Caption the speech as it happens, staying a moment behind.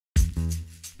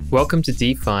Welcome to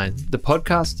DeFine, the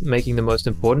podcast making the most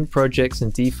important projects in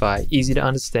DeFi easy to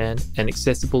understand and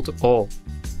accessible to all.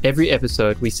 Every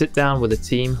episode, we sit down with a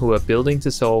team who are building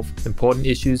to solve important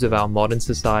issues of our modern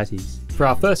societies. For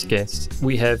our first guest,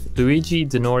 we have Luigi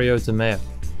D'Onorio Demeo,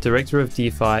 Director of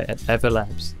DeFi at Ava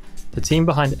Labs, the team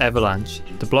behind Avalanche,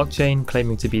 the blockchain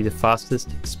claiming to be the fastest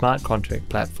smart contract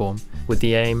platform with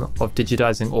the aim of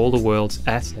digitizing all the world's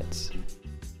assets.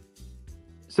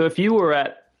 So if you were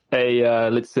at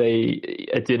let's say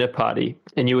a dinner party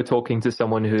and you were talking to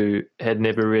someone who had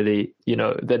never really,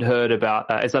 that heard about,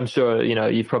 as I'm sure,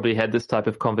 you've probably had this type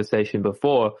of conversation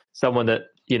before, someone that,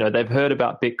 they've heard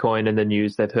about Bitcoin in the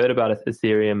news, they've heard about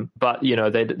Ethereum, but,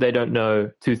 they don't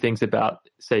know two things about,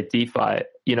 say, DeFi.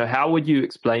 How would you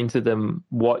explain to them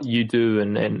what you do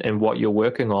and what you're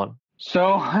working on?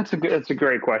 So that's a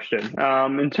great question.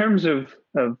 In terms of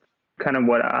kind of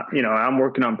what I'm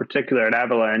working on particular at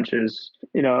Avalanche is,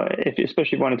 especially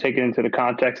if you want to take it into the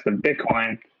context of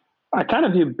Bitcoin, I kind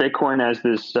of view Bitcoin as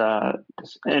this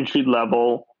entry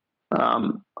level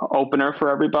opener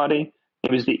for everybody.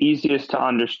 It was the easiest to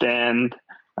understand.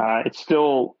 It's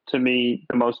still, to me,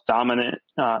 the most dominant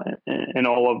in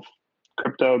all of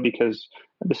crypto because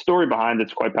the story behind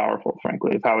it's quite powerful,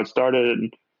 frankly, of how it started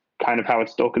and kind of how it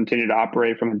still continued to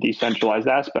operate from a decentralized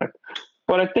aspect.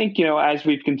 But I think, as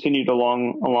we've continued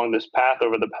along this path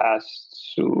over the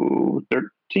past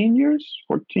 13 years,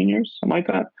 14 years, something like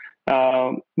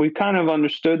that, we've kind of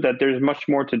understood that there's much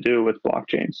more to do with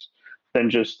blockchains than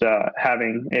just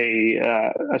having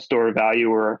a store of value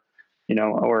or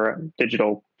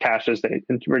digital cash as they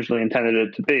originally intended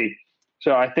it to be.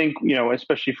 So I think,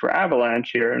 especially for Avalanche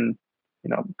here and,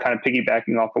 kind of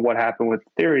piggybacking off of what happened with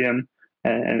Ethereum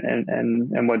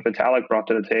and what Vitalik brought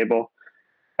to the table,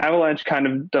 Avalanche kind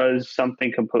of does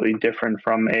something completely different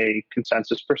from a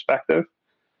consensus perspective.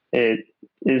 It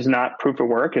is not proof of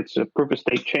work. It's a proof of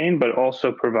stake chain, but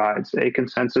also provides a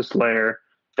consensus layer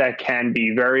that can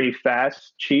be very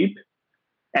fast, cheap,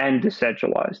 and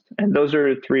decentralized. And those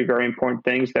are three very important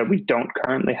things that we don't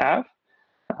currently have.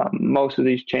 Most of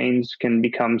these chains can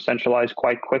become centralized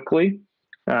quite quickly,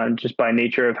 just by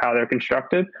nature of how they're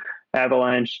constructed.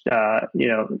 Avalanche,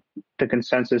 the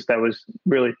consensus that was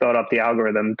really thought up, the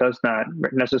algorithm does not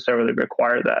necessarily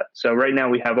require that. So right now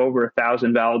we have over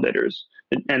 1,000 validators,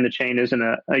 and the chain isn't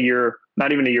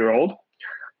not even a year old.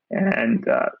 And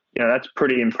that's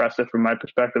pretty impressive from my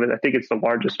perspective. I think it's the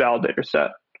largest validator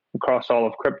set across all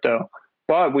of crypto.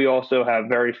 But we also have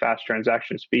very fast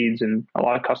transaction speeds and a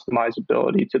lot of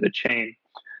customizability to the chain.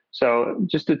 So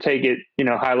just to take it,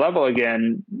 high level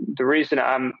again, the reason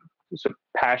I'm so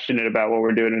passionate about what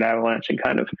we're doing in Avalanche and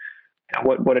kind of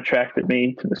what attracted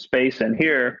me to the space and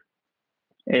here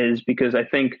is because I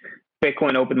think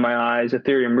Bitcoin opened my eyes,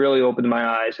 Ethereum really opened my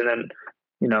eyes, and then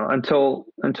until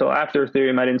after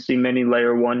Ethereum, I didn't see many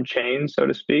layer one chains, so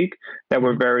to speak, that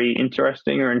were very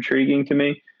interesting or intriguing to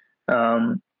me.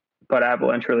 But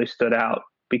Avalanche really stood out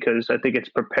because I think it's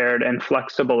prepared and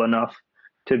flexible enough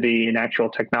to be an actual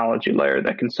technology layer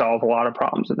that can solve a lot of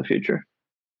problems in the future.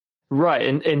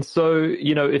 Right. And so,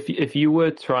 if you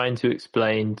were trying to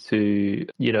explain to,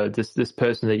 this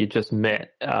person that you just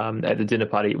met at the dinner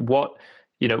party, what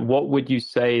would you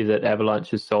say that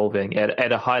Avalanche is solving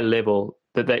at a high level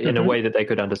that they, in a way that they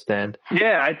could understand?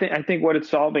 Yeah, I think what it's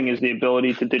solving is the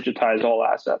ability to digitize all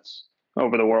assets all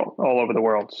over the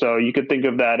world. So you could think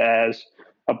of that as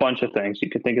a bunch of things. You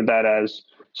could think of that as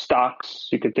stocks.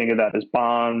 You could think of that as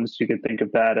bonds. You could think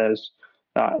of that as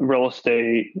real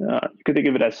estate. You could think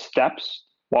of it as steps,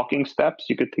 walking steps.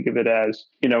 You could think of it as,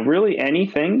 really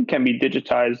anything can be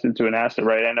digitized into an asset,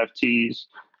 right? NFTs,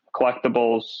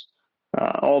 collectibles,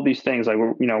 all these things. Like,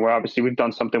 we've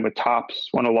done something with Topps,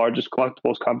 one of the largest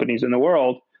collectibles companies in the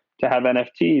world, to have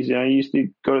NFTs. You used to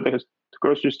go to the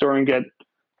grocery store and get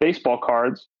baseball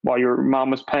cards while your mom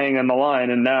was paying on the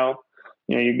line. And now,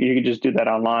 you can just do that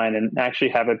online and actually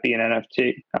have it be an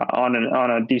NFT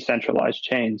on a decentralized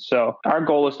chain. So our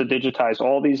goal is to digitize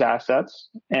all these assets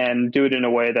and do it in a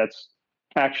way that's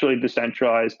actually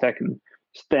decentralized, that can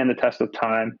stand the test of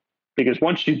time. Because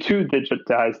once you do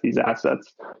digitize these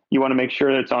assets, you want to make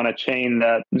sure that it's on a chain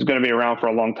that is going to be around for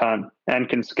a long time and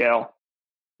can scale.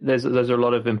 There's a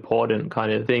lot of important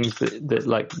kind of things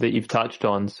that you've touched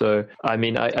on. So, I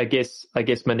mean, I guess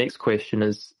my next question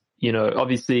is,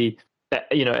 obviously,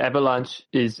 Avalanche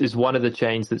is one of the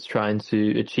chains that's trying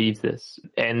to achieve this.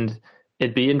 And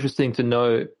it'd be interesting to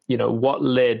know, what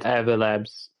led Ava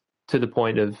Labs to the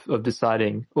point of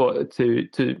deciding, or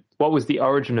to what was the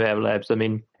origin of Ava Labs? I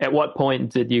mean, at what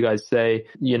point did you guys say,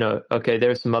 okay,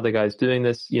 there are some other guys doing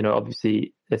this,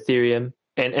 obviously Ethereum,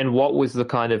 And what was the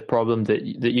kind of problem that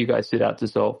you guys set out to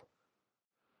solve?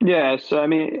 Yeah, so I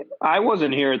mean, I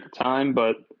wasn't here at the time,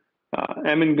 but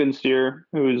Emin Gunsteer,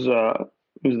 who's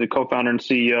the co-founder and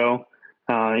CEO,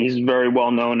 he's very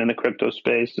well known in the crypto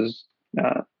space. He was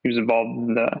involved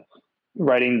in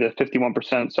writing the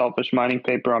 51% selfish mining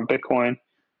paper on Bitcoin,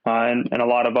 and a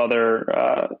lot of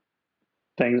other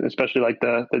things, especially like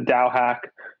the DAO hack.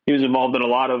 He was involved in a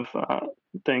lot of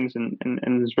things, and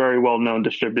is very well known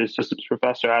distributed systems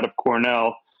professor out of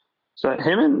Cornell. So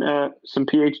him and some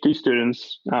PhD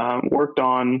students worked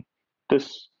on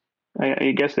this.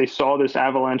 I guess they saw this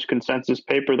Avalanche consensus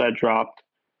paper that dropped,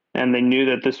 and they knew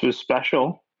that this was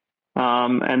special,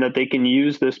 and that they can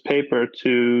use this paper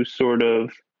to sort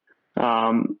of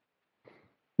kind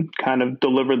of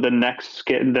deliver the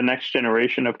next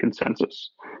generation of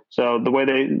consensus. So the way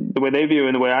they view it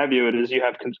and the way I view it is you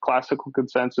have classical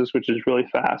consensus, which is really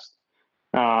fast,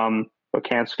 but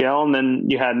can't scale, and then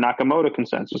you had Nakamoto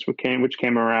consensus, which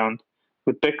came around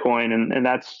with Bitcoin, and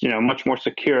that's much more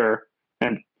secure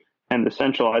and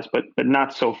decentralized, but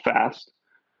not so fast.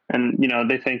 And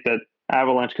they think that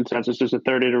Avalanche consensus is a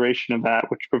third iteration of that,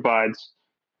 which provides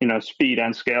speed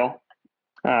and scale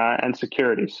and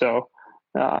security. So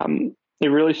it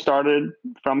really started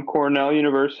from Cornell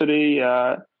University,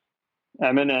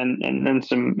 Emin and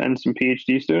some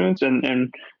PhD students,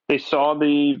 and they saw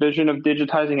the vision of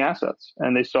digitizing assets,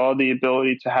 and they saw the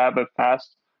ability to have a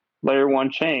fast layer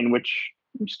one chain, which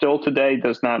still today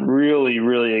does not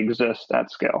really exist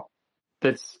at scale.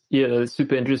 That's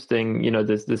super interesting.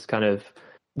 There's this kind of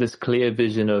this clear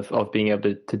vision of being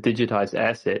able to digitize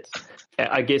assets.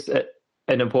 I guess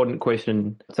an important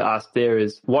question to ask there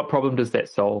is, what problem does that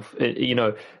solve?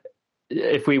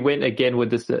 If we went again with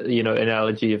this,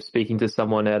 analogy of speaking to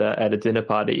someone at a dinner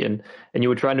party, and you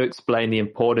were trying to explain the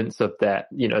importance of that,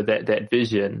 that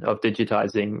vision of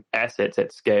digitizing assets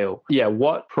at scale. Yeah,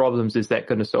 what problems is that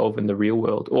going to solve in the real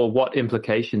world, or what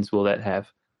implications will that have?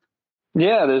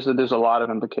 Yeah, there's a lot of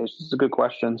implications. It's a good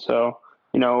question. So,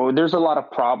 there's a lot of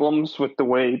problems with the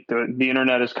way the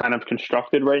internet is kind of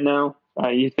constructed right now.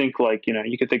 You think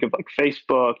you could think of like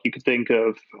Facebook, you could think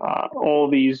of all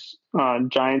these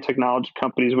giant technology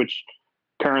companies which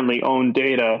currently own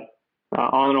data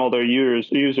on all their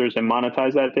users and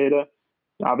monetize that data.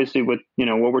 Obviously, with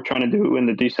what we're trying to do in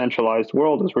the decentralized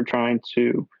world is we're trying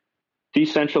to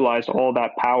decentralize all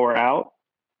that power out,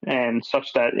 and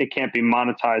such that it can't be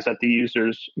monetized at the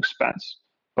user's expense,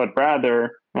 but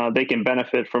rather they can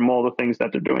benefit from all the things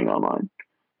that they're doing online.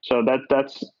 So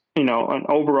that's an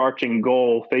overarching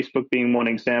goal. Facebook being one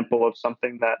example of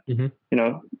something that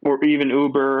or even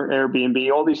Uber,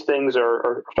 Airbnb, all these things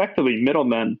are effectively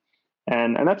middlemen,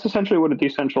 and that's essentially what a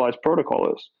decentralized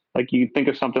protocol is. Like you think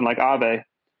of something like Aave.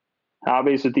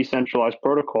 Aave is a decentralized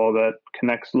protocol that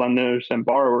connects lenders and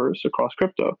borrowers across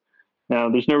crypto. Now,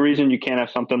 there's no reason you can't have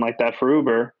something like that for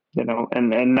Uber,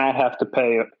 and not have to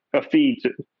pay a fee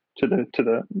to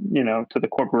the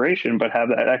corporation, but have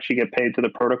that actually get paid to the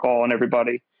protocol and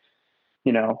everybody.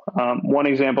 One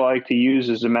example I like to use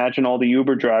is, imagine all the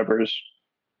Uber drivers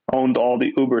owned all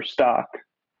the Uber stock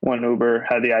when Uber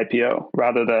had the IPO,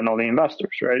 rather than all the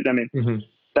investors, right? I mean,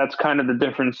 that's kind of the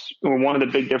difference, or one of the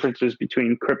big differences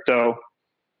between crypto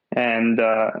and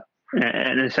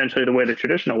essentially the way the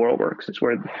traditional world works. It's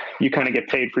where you kind of get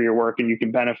paid for your work and you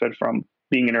can benefit from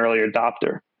being an early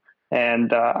adopter.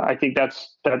 And I think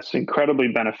that's incredibly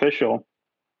beneficial.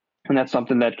 And that's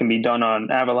something that can be done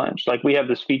on Avalanche. Like we have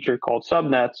this feature called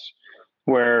subnets,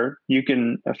 where you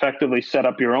can effectively set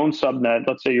up your own subnet.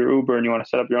 Let's say you're Uber and you want to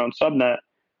set up your own subnet,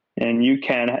 and you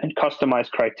can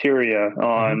customize criteria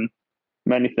on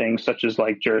many things, such as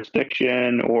like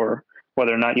jurisdiction, or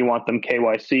whether or not you want them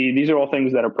KYC. These are all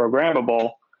things that are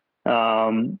programmable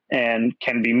and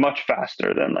can be much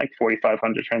faster than like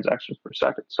 4,500 transactions per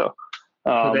second. So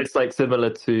that's like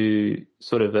similar to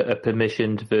sort of a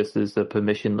permissioned versus a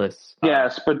permissionless.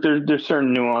 Yes, but there's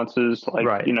certain nuances. Like,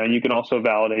 right. You can also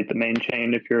validate the main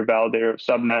chain if you're a validator of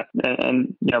subnet,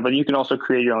 and but you can also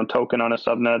create your own token on a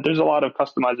subnet. There's a lot of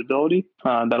customizability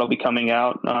that'll be coming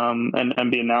out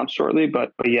and be announced shortly.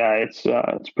 But yeah, it's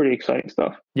pretty exciting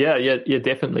stuff. Yeah,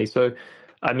 definitely. So,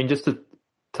 I mean, just to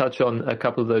touch on a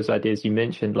couple of those ideas you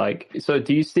mentioned, so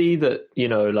do you see that,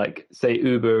 like say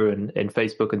Uber and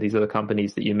Facebook and these other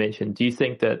companies that you mentioned, do you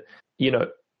think that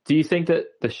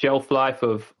the shelf life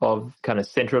of kind of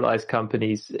centralized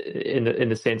companies in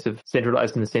the sense of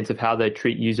centralized in the sense of how they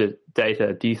treat user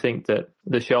data, do you think that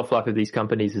the shelf life of these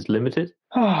companies is limited?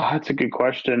 Oh, that's a good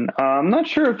question. I'm not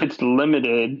sure if it's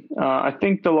limited. I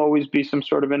think there'll always be some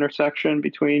sort of intersection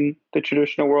between the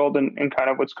traditional world and kind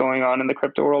of what's going on in the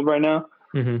crypto world right now.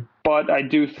 Hmm. But I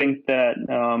do think that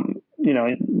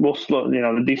we'll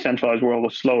the decentralized world will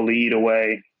slowly eat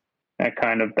away at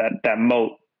kind of that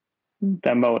moat.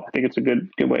 That moat. I think it's a good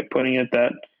way of putting it.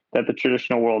 That the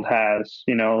traditional world has.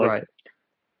 Like Right.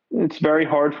 it's very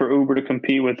hard for Uber to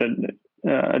compete with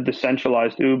a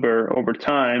decentralized Uber over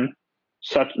time.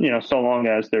 So long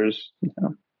as there's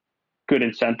good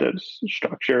incentives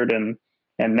structured and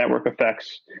network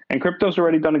effects. And crypto's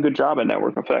already done a good job at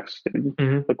network effects.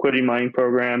 Hmm. Liquidity mining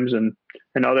programs and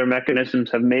other mechanisms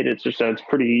have made it so it's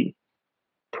pretty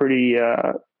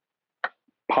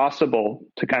possible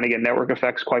to kind of get network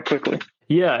effects quite quickly.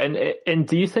 Yeah, and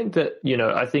do you think that,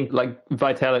 I think like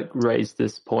Vitalik raised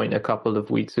this point a couple of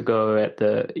weeks ago at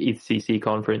the ETHCC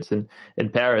conference in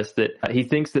Paris, that he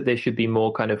thinks that there should be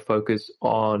more kind of focus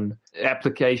on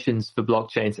applications for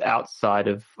blockchains outside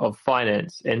of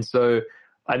finance. And so,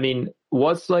 I mean,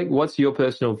 what's your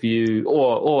personal view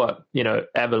or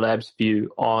Ava Labs view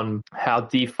on how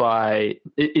DeFi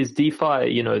is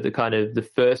the kind of the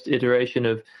first iteration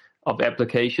of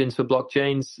applications for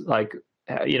blockchains? Like,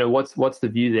 what's the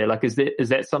view there? Like, is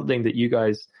that something that you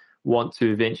guys want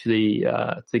to eventually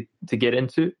to get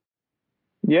into?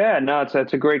 Yeah, no,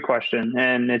 it's a great question,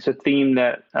 and it's a theme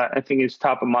that I think is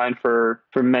top of mind for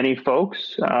many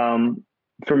folks.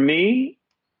 For me,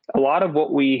 a lot of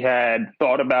what we had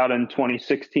thought about in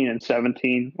 2016 and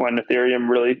 17, when Ethereum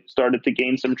really started to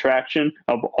gain some traction,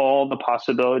 of all the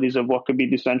possibilities of what could be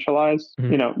decentralized,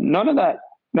 Mm-hmm. none of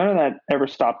that ever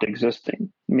stopped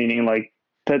existing. Meaning, like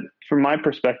that, from my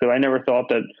perspective, I never thought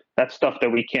that that's stuff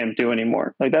that we can't do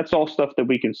anymore. Like that's all stuff that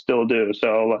we can still do.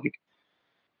 So like,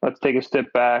 let's take a step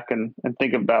back and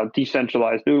think about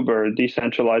decentralized Uber,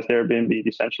 decentralized Airbnb,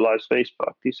 decentralized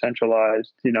Facebook,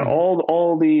 decentralized, Mm-hmm.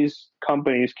 all these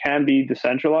companies can be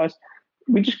decentralized.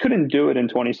 We just couldn't do it in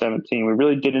 2017. We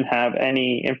really didn't have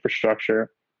any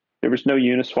infrastructure. There was no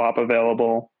Uniswap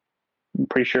available. I'm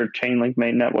pretty sure Chainlink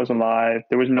mainnet wasn't live.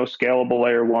 There was no scalable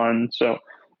layer one. So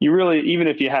you really, even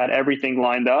if you had everything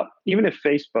lined up, even if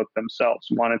Facebook themselves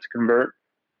wanted to convert,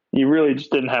 you really just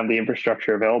didn't have the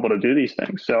infrastructure available to do these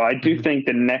things. So I do Mm-hmm. think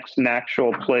the next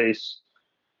natural place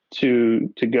to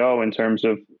go in terms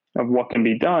of what can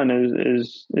be done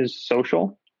is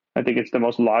social. I think it's the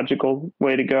most logical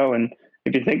way to go. And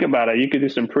if you think about it, you could do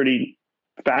some pretty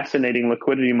fascinating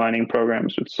liquidity mining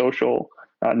programs with social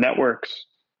networks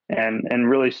and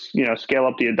really scale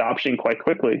up the adoption quite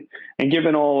quickly. And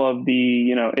given all of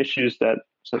the issues that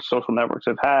social networks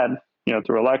have had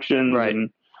through elections Right.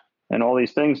 and all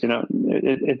these things,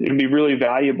 it'd be really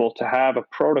valuable to have a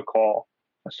protocol,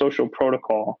 a social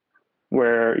protocol,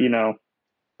 where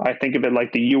I think of it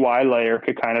like the UI layer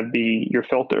could kind of be your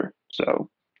filter. So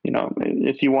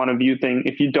if you want to view things,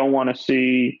 if you don't want to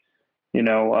see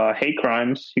hate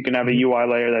crimes, you can have a Mm-hmm. UI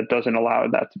layer that doesn't allow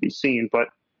that to be seen, but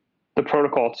the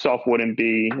protocol itself wouldn't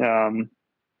be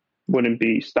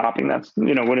stopping that,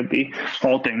 wouldn't be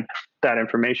halting that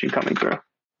information coming through.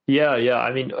 Yeah, yeah.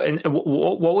 I mean, and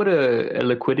what would a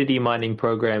liquidity mining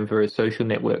program for a social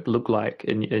network look like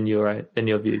in your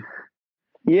view?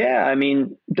 Yeah, I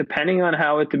mean, depending on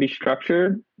how it to be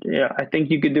structured, yeah, I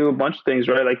think you could do a bunch of things,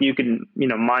 right? Like you can,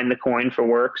 mine the coin for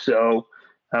work. So,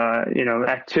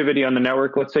 activity on the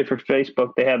network, let's say for Facebook,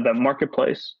 they have that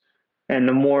marketplace. And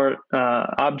the more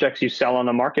objects you sell on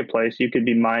the marketplace, you could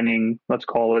be mining, let's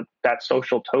call it that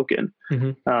social token.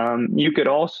 Mm-hmm. You could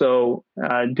also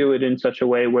do it in such a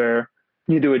way where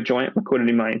you do a joint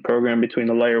liquidity mining program between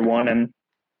the layer one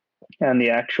and the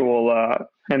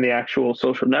actual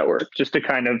social network, just to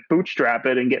kind of bootstrap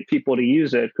it and get people to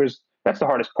use it, because that's the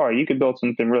hardest part. You could build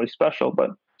something really special,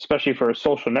 but especially for a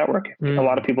social network, a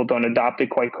lot of Mm. people don't adopt it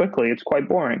quite quickly. It's quite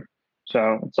boring.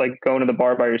 So it's like going to the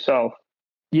bar by yourself.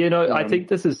 I think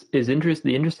this is interesting.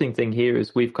 The interesting thing here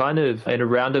is we've kind of, in a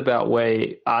roundabout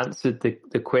way, answered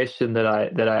the question that I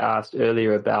asked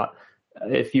earlier about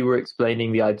if you were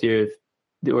explaining the idea of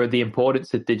or the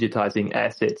importance of digitizing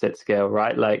assets at scale,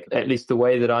 right? Like, at least the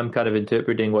way that I'm kind of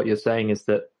interpreting what you're saying is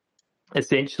that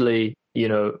essentially,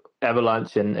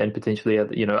 Avalanche and potentially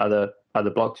other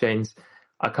blockchains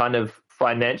are kind of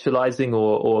financializing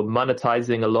or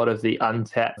monetizing a lot of the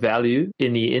untapped value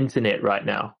in the internet right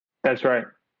now. That's right.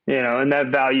 And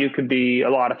that value could be a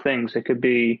lot of things. It could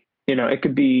be,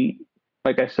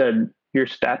 like I said, your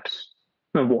steps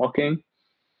of walking.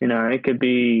 It could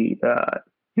be,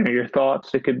 your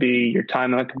thoughts. It could be your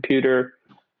time on a computer.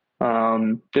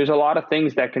 There's a lot of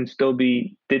things that can still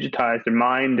be digitized or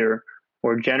mined or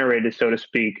generated, so to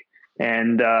speak.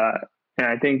 And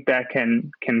I think that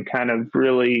can kind of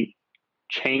really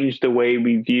change the way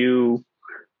we view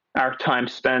our time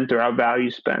spent or our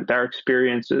value spent, our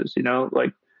experiences.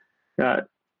 Like uh,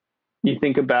 you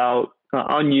think about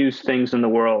unused things in the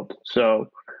world. So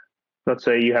let's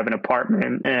say you have an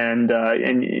apartment and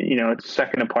it's a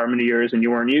second apartment of yours and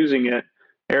you weren't using it.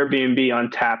 Airbnb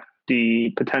untapped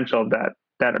the potential of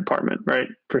that apartment, right?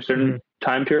 For certain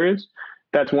time periods.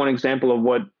 That's one example of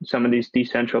what some of these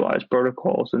decentralized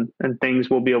protocols and things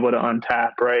will be able to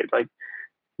untap, right? Like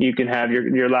you can have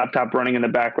your laptop running in the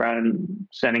background and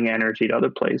sending energy to other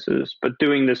places, but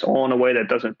doing this all in a way that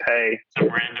doesn't pay some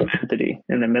random entity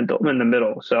in the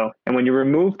middle. So, and when you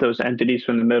remove those entities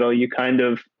from the middle, you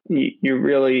you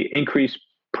really increase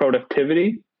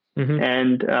productivity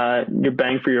and your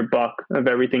bang for your buck of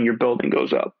everything you're building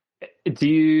goes up. Do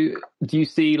you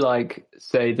see, like,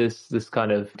 say this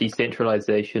kind of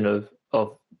decentralization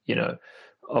of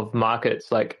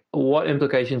markets, like what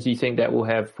implications do you think that will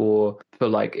have for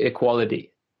like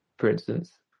equality, for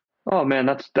instance? Oh man,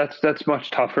 that's much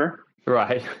tougher.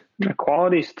 Right.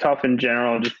 Equality is tough in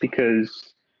general, just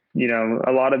because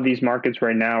a lot of these markets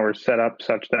right now are set up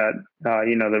such that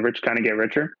the rich kind of get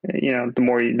richer. The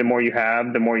more you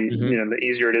have, the more the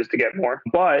easier it is to get more.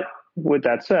 But with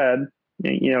that said,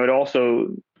 it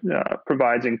also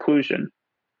provides inclusion,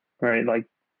 right? Like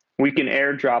we can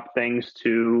airdrop things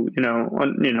to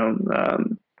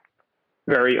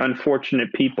very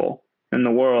unfortunate people in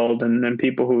the world and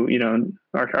people who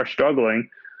are struggling.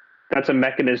 That's a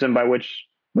mechanism by which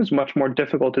was much more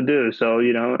difficult to do. So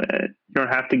you don't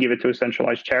have to give it to a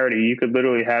centralized charity. You could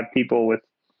literally have people with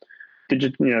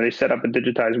they set up a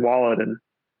digitized wallet and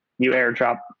you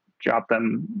drop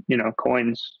them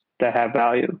coins that have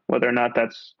value, whether or not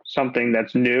that's something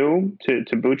that's new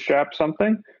to bootstrap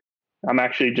something. I'm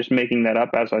actually just making that up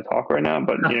as I talk right now,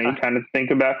 but you can kind of think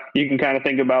about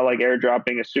like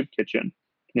airdropping a soup kitchen,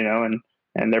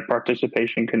 and their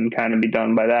participation can kind of be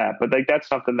done by that. But like that's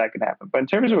something that can happen. But in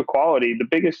terms of equality, the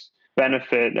biggest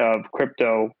benefit of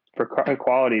crypto for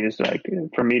equality is like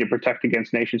for me to protect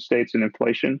against nation states and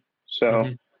inflation. So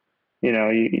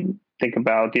you think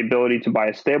about the ability to buy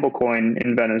a stable coin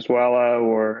in Venezuela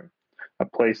or a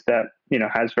place that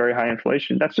has very high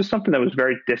inflation. That's just something that was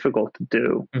very difficult to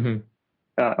do.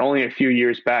 Only a few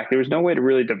years back, there was no way to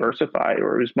really diversify,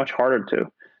 or it was much harder to.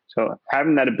 So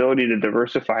having that ability to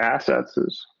diversify assets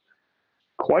is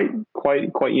quite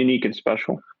unique and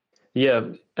special. Yeah,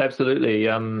 absolutely.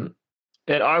 And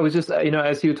I was just,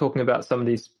 as you were talking about some of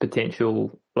these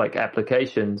potential like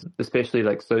applications, especially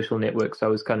like social networks, I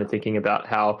was kind of thinking about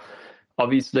how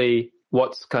obviously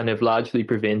what's kind of largely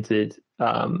prevented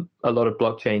a lot of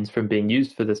blockchains from being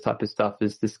used for this type of stuff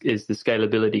is the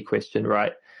scalability question,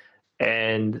 right?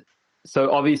 And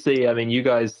so obviously, I mean, you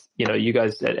guys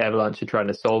at Avalanche are trying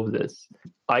to solve this.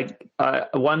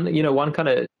 One kind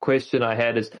of question I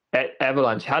had is, at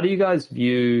Avalanche, how do you guys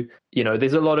view,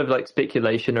 there's a lot of like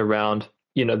speculation around,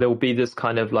 there'll be this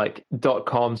kind of like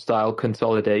 .com style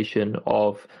consolidation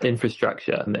of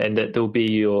infrastructure, and that there'll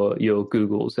be your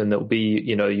Googles, and there'll be,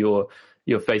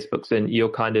 your Facebooks and your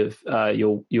kind of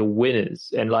your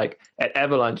winners. And like at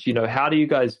Avalanche, how do you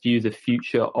guys view the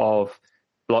future of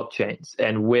blockchains,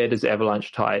 and where does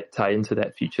Avalanche tie into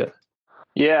that future?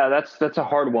 Yeah, that's a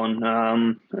hard one.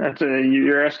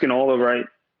 You're asking all the right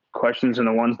questions, and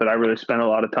the ones that I really spend a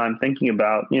lot of time thinking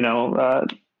about.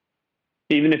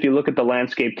 Even if you look at the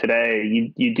landscape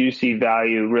today, you do see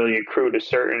value really accrue to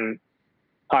certain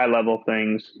high level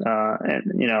things,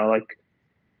 and like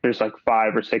there's like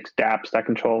 5 or 6 dApps that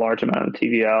control a large amount of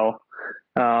TVL.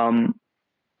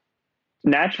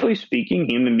 Naturally speaking,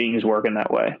 human beings work in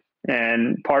that way.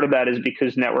 And part of that is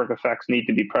because network effects need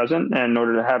to be present. And in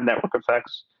order to have network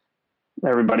effects,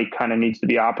 everybody kind of needs to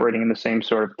be operating in the same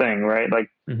sort of thing, right? Like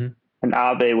an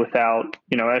Aave without,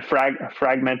 a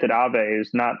fragmented Aave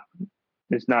is not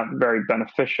very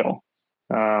beneficial,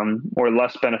 or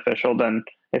less beneficial than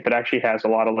if it actually has a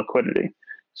lot of liquidity.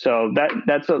 So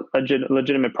that's a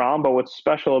legitimate problem. But what's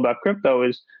special about crypto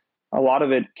is a lot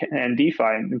of it, and DeFi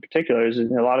in particular, is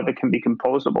a lot of it can be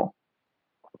composable.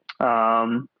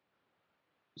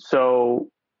 So,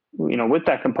 with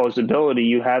that composability,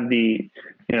 you have the,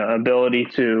 ability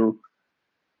to,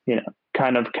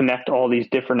 kind of connect all these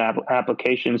different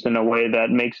applications in a way that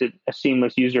makes it a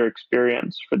seamless user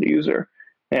experience for the user.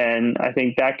 And I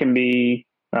think that can be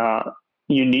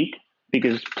unique,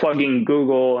 because plugging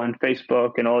Google and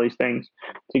Facebook and all these things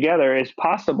together is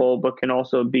possible, but can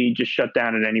also be just shut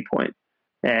down at any point.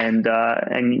 And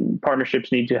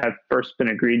partnerships need to have first been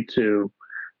agreed to,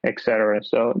 etc.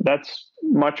 So that's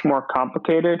much more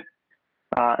complicated.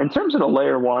 In terms of the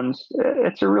layer ones,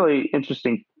 it's a really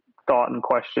interesting thought and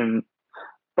question.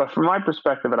 But from my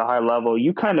perspective, at a high level,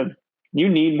 you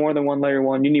need more than one layer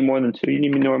one. You need more than 2. You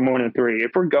need more than 3.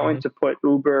 If we're going to put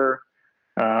Uber,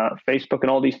 Facebook and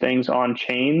all these things on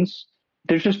chains,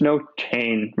 there's just no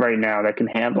chain right now that can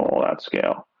handle all that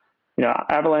scale.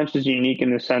 Avalanche is unique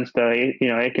in the sense that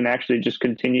it can actually just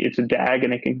continue. It's a DAG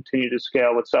and it can continue to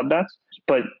scale with subnets.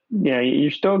 But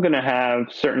you're still going to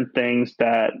have certain things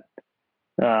that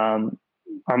are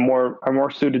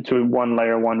more suited to one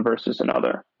layer one versus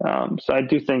another. So I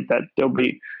do think that there'll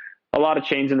be a lot of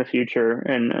chains in the future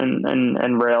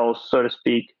and rails, so to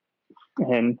speak.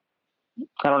 And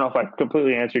I don't know if I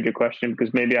completely answered your question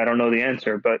because maybe I don't know the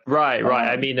answer, but right.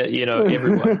 I mean,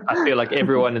 everyone. I feel like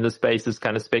everyone in the space is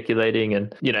kind of speculating,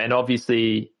 and and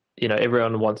obviously,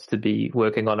 everyone wants to be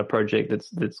working on a project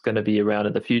that's going to be around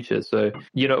in the future. So,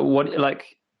 what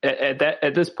like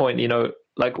at this point,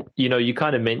 you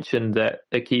kind of mentioned that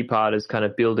a key part is kind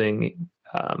of building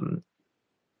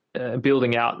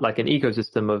out like an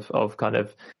ecosystem of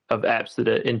apps that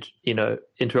are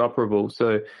interoperable.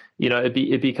 So it'd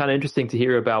be kind of interesting to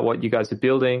hear about what you guys are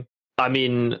building. I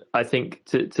mean, I think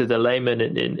to the layman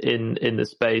in the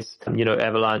space,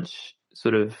 Avalanche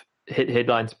sort of hit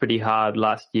headlines pretty hard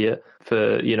last year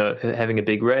for having a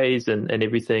big raise and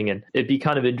everything, and it'd be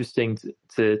kind of interesting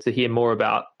to hear more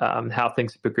about how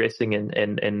things are progressing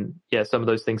and some of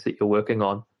those things that you're working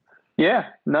on. Yeah,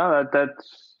 no,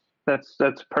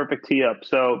 that's perfect tee up.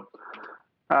 So,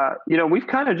 we've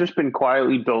kind of just been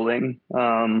quietly building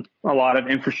a lot of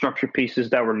infrastructure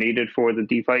pieces that were needed for the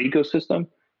DeFi ecosystem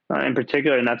in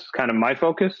particular, and that's kind of my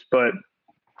focus. But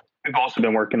we've also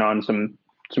been working on some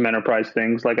enterprise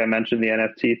things, like I mentioned, the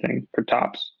NFT thing for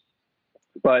Tops.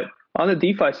 But on the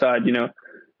DeFi side,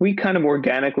 we kind of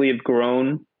organically have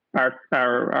grown our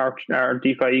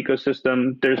DeFi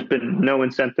ecosystem. There's been no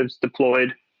incentives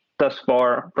deployed thus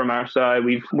far from our side.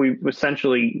 We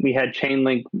had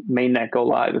Chainlink mainnet go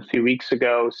live a few weeks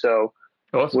ago. So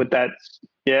awesome. With that,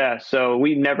 so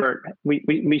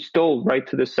we still right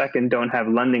to the second don't have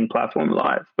lending platform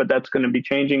live, but that's going to be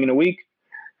changing in a week.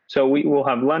 So we will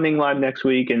have lending live next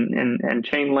week and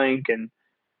Chainlink, and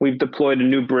we've deployed a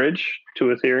new bridge to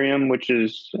Ethereum, which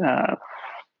is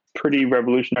pretty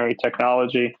revolutionary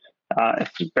technology.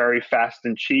 It's very fast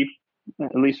and cheap,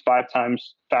 at least 5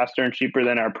 times faster and cheaper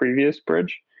than our previous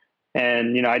bridge.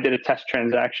 And, I did a test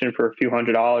transaction for a few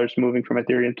 $100 moving from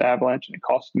Ethereum to Avalanche, and it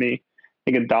cost me,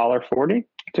 I think, $1.40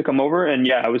 to come over. And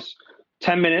it was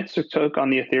 10 minutes it took on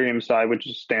the Ethereum side, which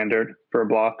is standard for a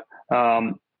block.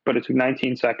 But it took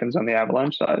 19 seconds on the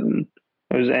Avalanche side. And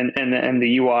it was, and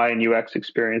the UI and UX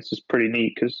experience is pretty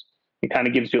neat because it kind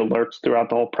of gives you alerts throughout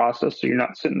the whole process. So you're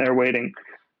not sitting there waiting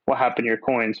what happened to your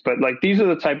coins. But these are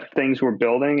the type of things we're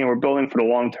building, and we're building for the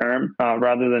long term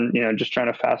rather than just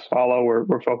trying to fast follow.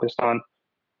 We're focused on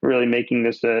really making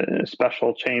this a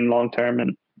special chain long term,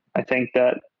 and I think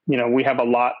that we have a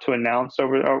lot to announce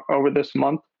over this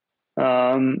month.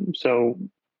 So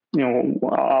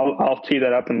I'll tee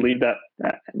that up and leave that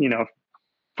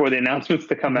for the announcements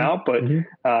to come out. But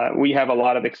we have a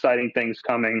lot of exciting things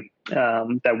coming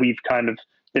that we've kind of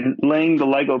been laying the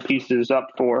Lego pieces up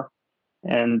for.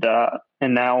 And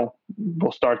now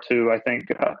we'll start to, I think,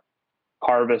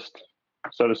 harvest,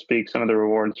 so to speak, some of the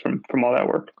rewards from all that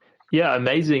work. Yeah,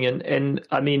 amazing. And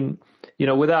I mean,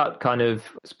 without kind of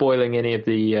spoiling any of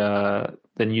the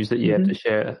news that you have to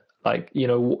share,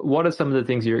 what are some of the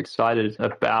things you're excited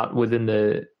about within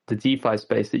the DeFi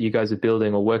space that you guys are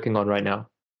building or working on right now?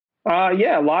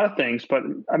 Yeah, a lot of things. But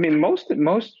I mean, most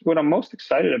what I'm most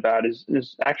excited about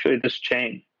is actually this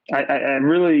chain. I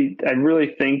really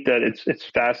think that it's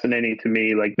fascinating to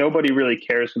me. Like, nobody really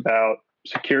cares about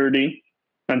security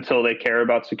until they care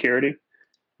about security.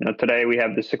 Today we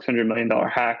have the $600 million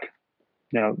hack.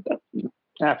 Now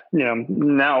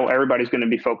everybody's going to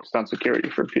be focused on security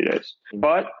for a few days.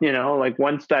 But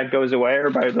once that goes away,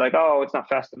 everybody's like, oh, it's not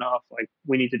fast enough. Like,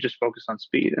 we need to just focus on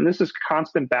speed. And this is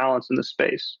constant balance in the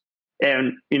space.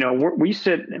 And, we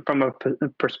sit from a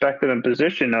perspective and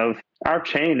position of our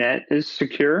chain is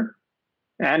secure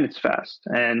and it's fast.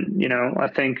 And, I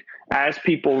think as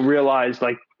people realize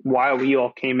why we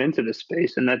all came into this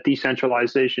space and that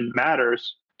decentralization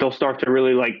matters, they'll start to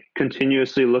really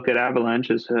continuously look at Avalanche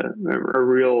as a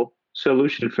real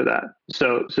solution for that.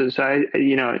 So I,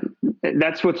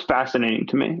 that's what's fascinating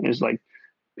to me is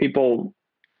people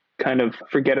kind of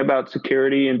forget about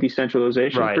security and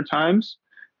decentralization for times.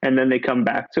 And then they come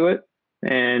back to it,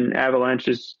 and Avalanche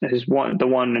is the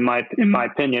one in my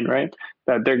opinion, right,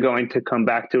 that they're going to come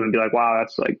back to and be like, wow,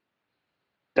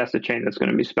 that's a chain that's going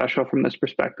to be special from this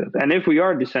perspective. And if we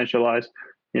are decentralized,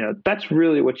 that's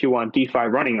really what you want DeFi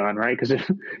running on, right? Because if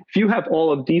you have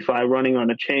all of DeFi running on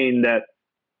a chain that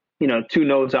 2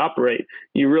 nodes operate,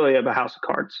 you really have a house of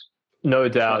cards. No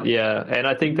doubt, yeah. And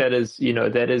I think that is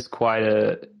quite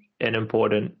an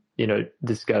important,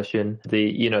 discussion.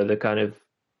 The kind of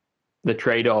the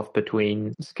trade-off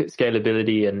between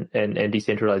scalability and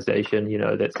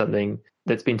decentralization. That's something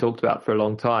that's been talked about for a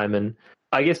long time. And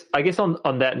I guess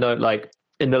on that note, like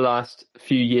in the last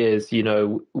few years,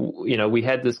 we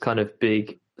had this kind of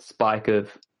big spike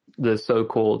of the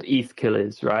so-called ETH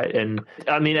killers, right? And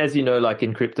I mean, as you know, like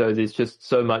in crypto, there's just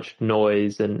so much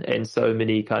noise and so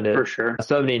many For sure.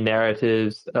 so many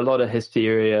narratives, a lot of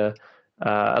hysteria,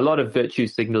 a lot of virtue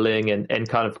signaling and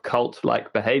kind of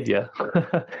cult-like behavior.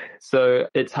 So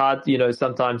it's hard,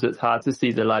 sometimes it's hard to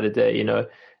see the light of day,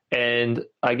 And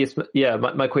I guess,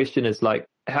 my question is like,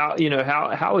 how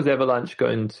is Avalanche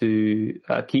going to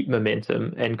keep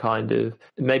momentum and kind of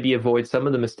maybe avoid some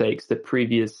of the mistakes that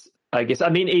previous, I guess, I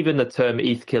mean, even the term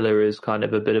ETH killer is kind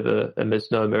of a bit of a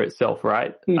misnomer itself,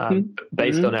 right?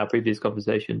 Based on our previous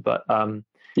conversation. But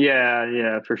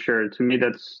yeah, for sure. To me,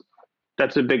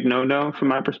 that's a big no-no from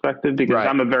my perspective, because Right.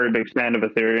 I'm a very big fan of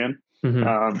Ethereum.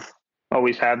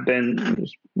 Always have been.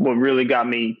 It's what really got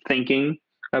me thinking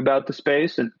about the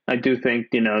space. And I do think,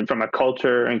 from a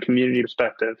culture and community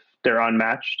perspective, they're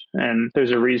unmatched. And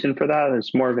there's a reason for that.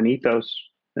 It's more of an ethos,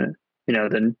 than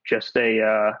just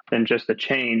a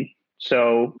chain.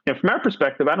 So from our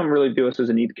perspective, I don't really view us as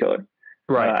an ETH killer.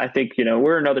 Right. I think,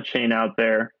 we're another chain out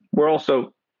there. We're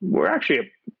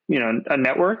actually a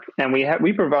network, and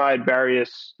we provide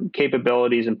various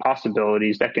capabilities and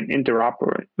possibilities that can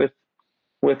interoperate with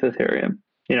Ethereum.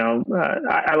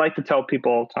 I like to tell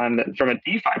people all the time that from a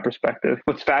DeFi perspective,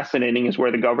 what's fascinating is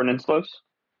where the governance lives.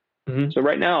 So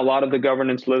right now, a lot of the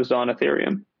governance lives on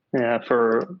Ethereum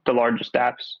for the largest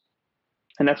apps,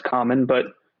 and that's common. But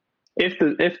if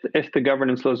the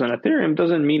governance lives on Ethereum,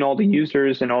 doesn't mean all the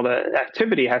users and all the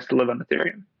activity has to live on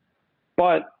Ethereum.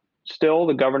 But still,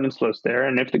 the governance lives there,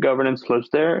 and if the governance lives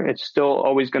there, it's still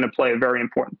always going to play a very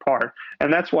important part.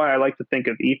 And that's why I like to think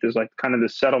of ETH as like kind of the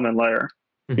settlement layer.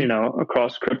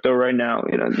 Across crypto right now,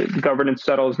 the governance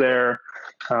settles there.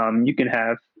 You can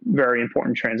have very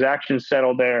important transactions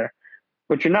settled there,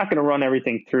 but you're not going to run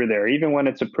everything through there. Even when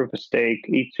it's a proof of stake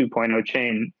ETH 2.0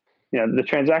 chain, the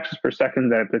transactions per second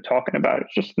that they're talking about,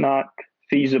 it's just not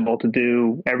feasible to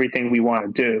do everything we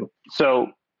want to do.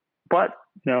 So, but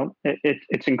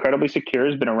it's incredibly secure.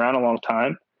 It's been around a long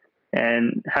time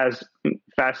and has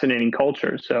fascinating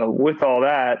culture. So with all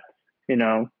that,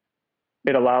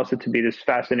 it allows it to be this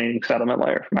fascinating settlement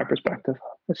layer from my perspective,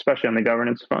 especially on the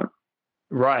governance front.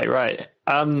 Right.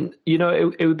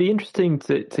 It would be interesting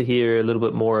to hear a little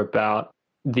bit more about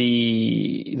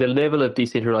the level of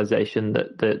decentralization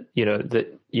that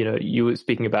you were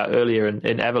speaking about earlier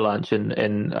in Avalanche,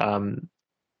 and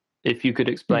if you could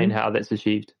explain how that's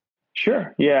achieved.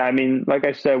 Sure. Yeah. I mean, like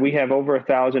I said, we have over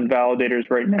 1,000 validators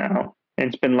right now, and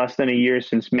it's been less than a year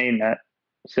since mainnet.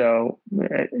 So,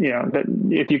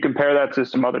 if you compare that to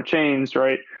some other chains,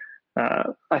 right?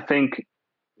 I think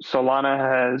Solana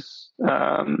has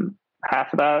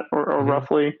half of that, or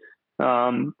roughly.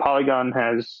 Polygon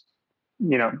has,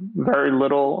 very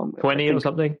little. 20 or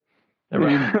something?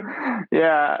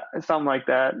 Yeah, something like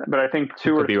that. But I think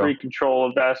two or three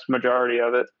control a vast majority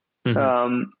of it.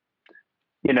 I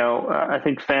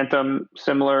think Phantom,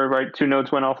 similar, right? 2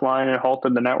 nodes went offline and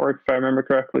halted the network, if I remember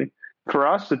correctly. For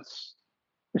us, it's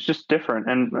just different.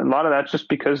 And a lot of that's just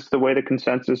because the way the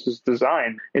consensus is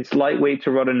designed. It's lightweight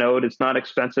to run a node. It's not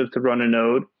expensive to run a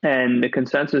node. And the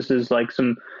consensus is like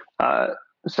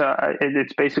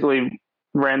it's basically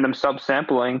random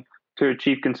subsampling to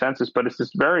achieve consensus. But it's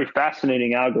this very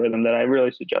fascinating algorithm that I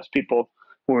really suggest people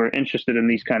who are interested in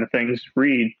these kind of things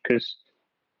read, because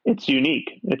it's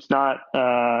unique. It's not,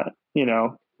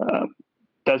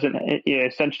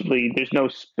 essentially there's no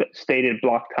stated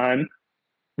block time.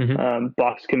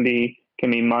 Blocks can be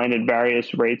mined at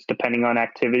various rates depending on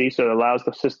activity, so it allows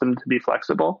the system to be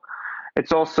flexible.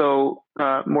 It's also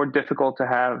more difficult to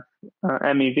have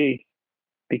MEV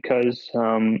because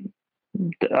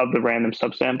of the random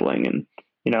subsampling, and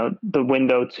the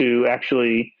window to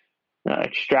actually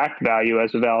extract value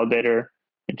as a validator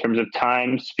in terms of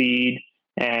time, speed,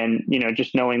 and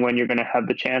just knowing when you're going to have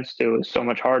the chance to is so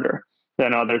much harder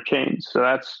than other chains. So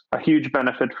that's a huge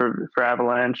benefit for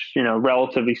Avalanche,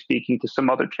 relatively speaking to some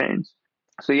other chains.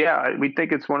 So yeah, we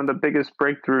think it's one of the biggest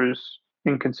breakthroughs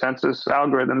in consensus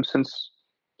algorithms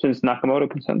since Nakamoto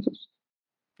consensus.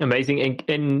 Amazing.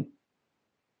 And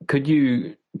could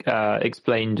you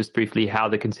explain just briefly how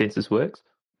the consensus works?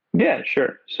 Yeah,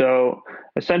 sure. So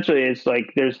essentially it's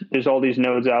like there's all these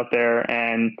nodes out there,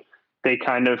 and they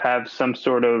kind of have some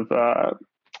sort of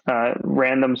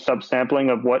random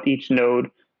subsampling of what each node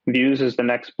views as the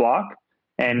next block.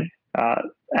 And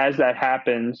As that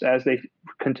happens, as they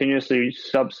continuously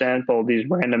subsample these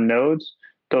random nodes,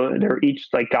 they're each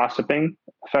like gossiping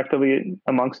effectively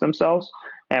amongst themselves.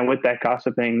 And with that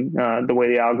gossiping, the way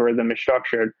the algorithm is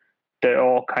structured, they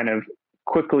all kind of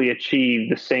quickly achieve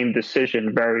the same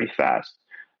decision very fast.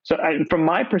 So from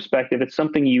my perspective, it's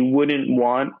something you wouldn't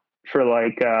want for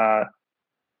like,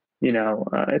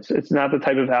 it's not the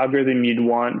type of algorithm you'd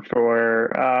want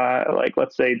for like,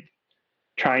 let's say,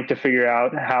 trying to figure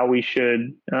out how we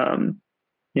should, I'm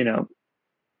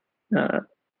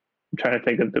trying to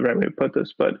think of the right way to put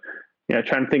this, but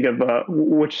trying to think of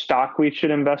which stock we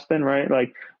should invest in, right?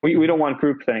 Like we don't want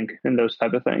groupthink and those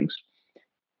type of things.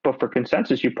 But for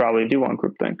consensus, you probably do want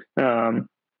groupthink. Well,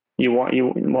 I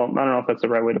don't know if that's the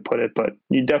right way to put it, but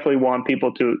you definitely want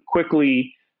people to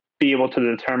quickly be able to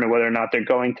determine whether or not they're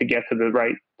going to get to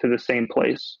the same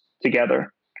place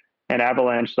together. And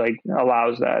Avalanche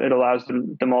allows that. It allows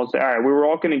them all to say, all right, we were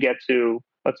all going to get to,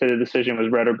 let's say the decision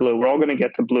was red or blue. We're all going to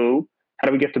get to blue. How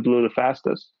do we get to blue the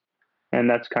fastest? And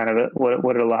that's kind of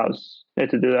what it allows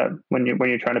it to do that when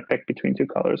you're trying to pick between two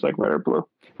colors like red or blue.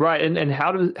 Right. And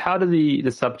how do the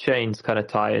subchains kind of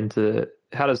tie into,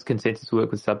 how does consensus work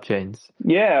with subchains?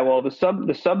 Yeah, well, the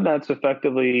subnets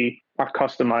effectively are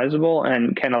customizable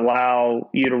and can allow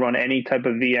you to run any type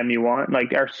of VM you want.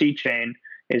 Like our C chain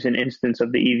is an instance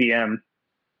of the EVM,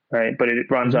 right? But it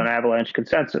runs on Avalanche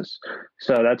consensus.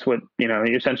 So that's what,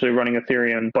 you're essentially running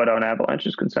Ethereum, but on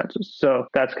Avalanche's consensus. So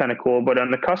that's kind of cool. But on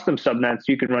the custom subnets,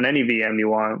 you can run any VM you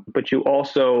want, but you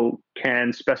also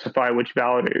can specify which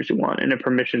validators you want in a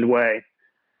permissioned way.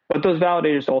 But those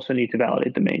validators also need to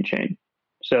validate the main chain.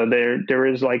 So there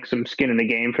is like some skin in the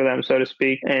game for them, so to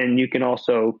speak. And you can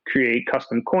also create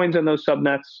custom coins on those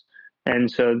subnets.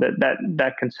 And so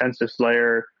that consensus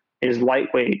layer is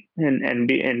lightweight and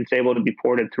it's able to be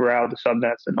ported throughout the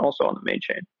subnets and also on the main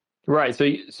chain. Right. So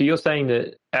you're saying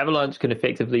that Avalanche can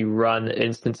effectively run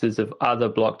instances of other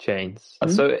blockchains.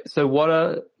 Mm-hmm. So what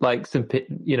are like some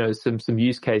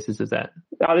use cases of that?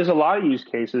 There's a lot of use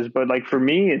cases, but like for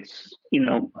me, it's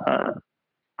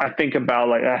I think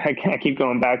about I keep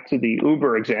going back to the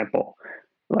Uber example.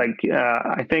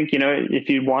 I think if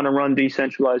you want to run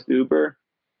decentralized Uber,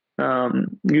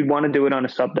 you'd want to do it on a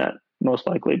subnet most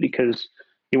likely because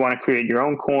you want to create your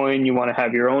own coin. You want to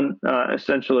have your own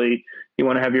essentially. You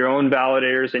want to have your own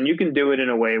validators, and you can do it in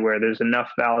a way where there's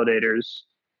enough validators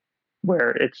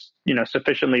where it's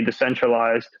sufficiently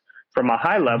decentralized from a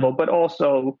high level, but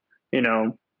also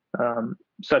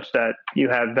such that you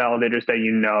have validators that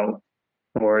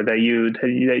or that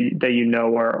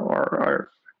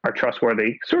are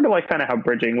trustworthy, sort of like kind of how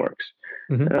bridging works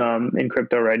in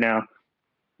crypto right now.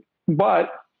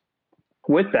 But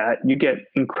with that, you get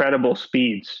incredible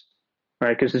speeds,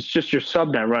 right? Because it's just your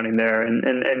subnet running there, and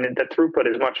the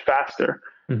throughput is much faster,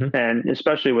 and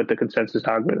especially with the consensus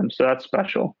algorithm. So that's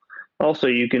special. Also,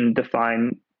 you can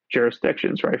define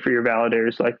jurisdictions, right, for your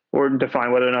validators, or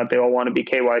define whether or not they all want to be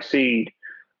KYC'd.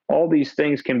 All these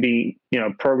things can be,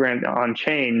 programmed on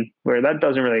chain where that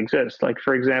doesn't really exist. Like,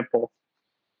 for example,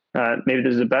 maybe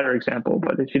this is a better example,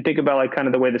 but if you think about kind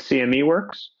of the way the CME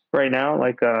works right now,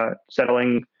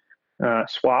 settling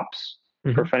swaps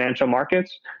for financial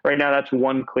markets, right now that's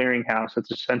one clearinghouse.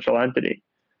 It's a central entity.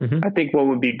 I think what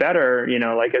would be better,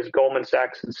 as Goldman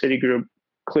Sachs and Citigroup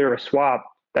clear a swap,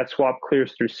 that swap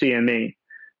clears through CME.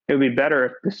 It would be better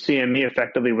if the CME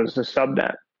effectively was a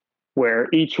subnet, where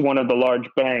each one of the large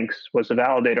banks was a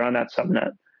validator on that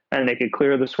subnet, and they could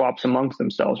clear the swaps amongst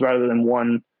themselves rather than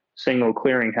one single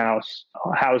clearinghouse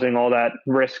housing all that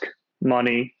risk,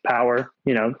 money, power.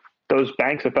 Those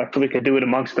banks effectively could do it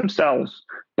amongst themselves,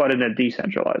 but in a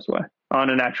decentralized way on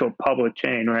an actual public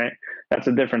chain, right? That's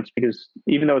the difference, because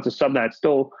even though it's a subnet,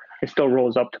 it still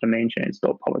rolls up to the main chain. It's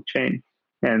still a public chain.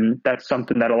 And that's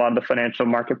something that a lot of the financial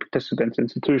market participants,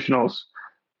 institutionals,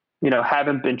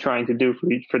 haven't been trying to do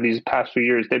for these past few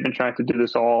years. They've been trying to do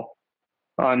this all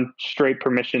on straight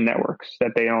permission networks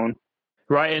that they own.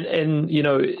 Right. And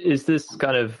is this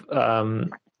kind of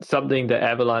something that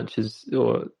Avalanche is,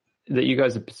 or that you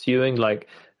guys are pursuing, like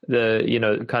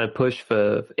the, kind of push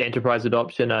for enterprise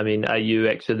adoption? I mean, are you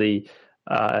actually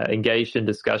engaged in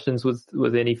discussions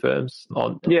with any firms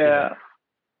on? Yeah.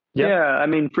 Yeah, I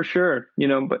mean, for sure,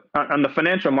 but on the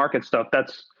financial market stuff,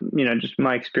 that's, just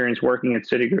my experience working at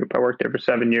Citigroup. I worked there for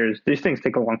 7 years. These things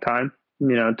take a long time,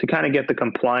 to kind of get the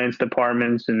compliance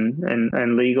departments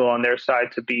and legal on their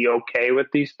side to be okay with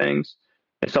these things.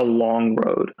 It's a long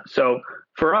road. So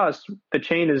for us, the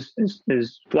chain is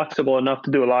flexible enough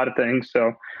to do a lot of things.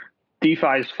 So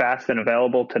DeFi is fast and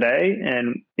available today,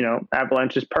 and,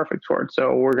 Avalanche is perfect for it.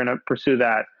 So we're going to pursue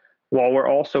that. while we're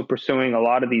also pursuing a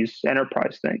lot of these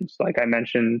enterprise things. Like I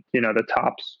mentioned, the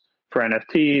tops for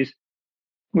NFTs.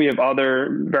 We have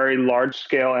other very large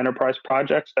scale enterprise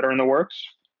projects that are in the works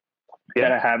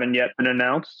that haven't yet been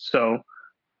announced. So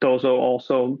those will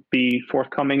also be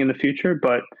forthcoming in the future.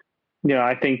 But,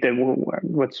 I think that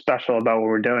what's special about what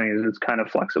we're doing is it's kind of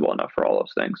flexible enough for all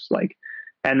those things.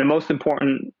 And the most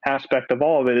important aspect of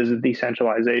all of it is the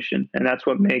decentralization. And that's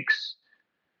what makes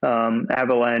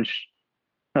Avalanche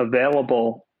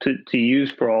available to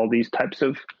use for all these types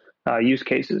of use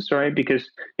cases, right? Because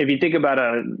if you think about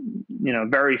a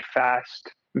very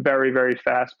fast, very, very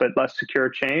fast, but less secure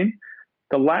chain,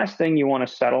 the last thing you want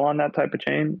to settle on that type of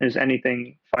chain is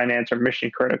anything finance or mission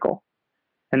critical.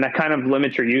 And that kind of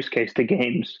limits your use case to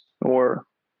games or,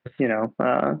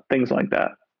 things like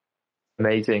that.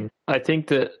 Amazing. I think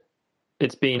that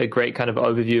it's been a great kind of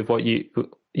overview of what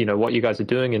you guys are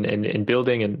doing and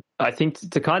building. And I think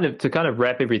to kind of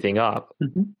wrap everything up,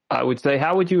 I would say,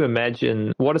 how would you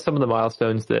imagine, what are some of the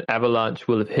milestones that Avalanche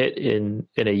will have hit in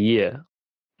a year?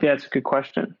 Yeah, it's a good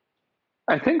question.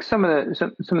 I think some of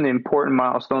the important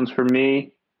milestones for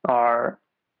me are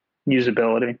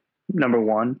usability. Number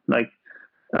one, like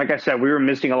I said, we were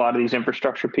missing a lot of these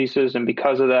infrastructure pieces, and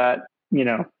because of that,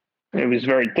 it was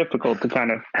very difficult to kind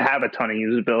of have a ton of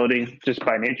usability just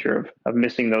by nature of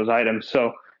missing those items.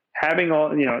 So having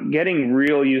getting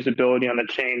real usability on the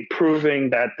chain,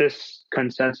 proving that this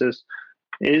consensus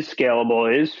is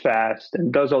scalable, is fast,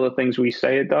 and does all the things we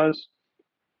say it does,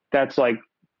 that's like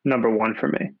number one for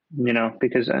me,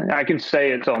 because I can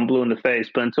say it till I'm blue in the face,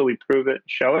 but until we prove it,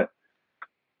 show it,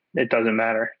 it doesn't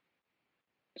matter.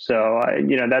 So,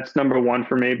 that's number one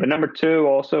for me. But number two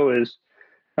also is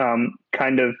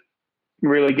kind of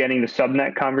really getting the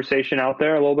subnet conversation out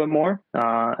there a little bit more,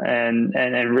 and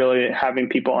really having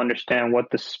people understand what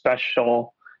the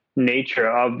special nature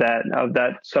of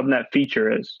that subnet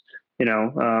feature is,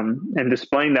 and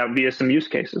displaying that via some use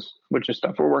cases, which is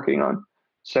stuff we're working on.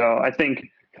 So I think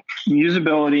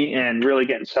usability and really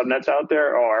getting subnets out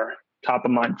there are top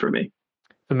of mind for me.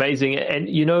 Amazing. And,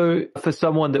 for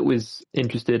someone that was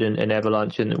interested in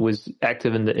Avalanche and was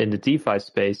active in the DeFi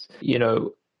space,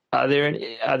 are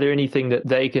there anything that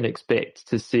they can expect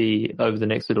to see over the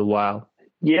next little while?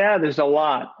 Yeah, there's a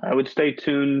lot. I would stay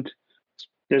tuned.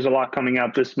 There's a lot coming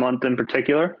out this month in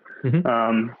particular.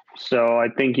 So I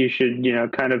think you should,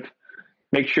 kind of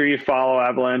make sure you follow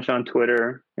Avalanche on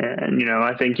Twitter. And,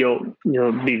 I think you'll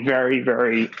be very,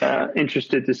 very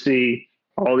interested to see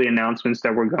all the announcements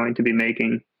that we're going to be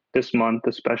making this month,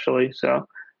 especially. So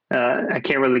I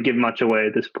can't really give much away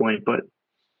at this point, but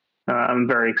I'm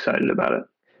very excited about it.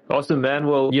 Awesome, man.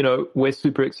 Well, we're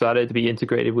super excited to be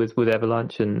integrated with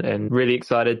Avalanche and really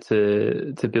excited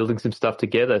to building some stuff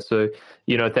together. So,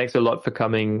 thanks a lot for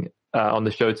coming on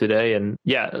the show today. And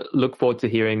yeah, look forward to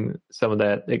hearing some of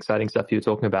that exciting stuff you were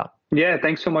talking about. Yeah,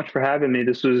 thanks so much for having me.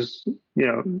 This was,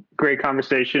 great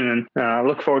conversation, and I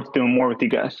look forward to doing more with you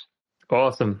guys.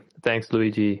 Awesome. Thanks,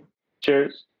 Luigi.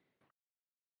 Cheers.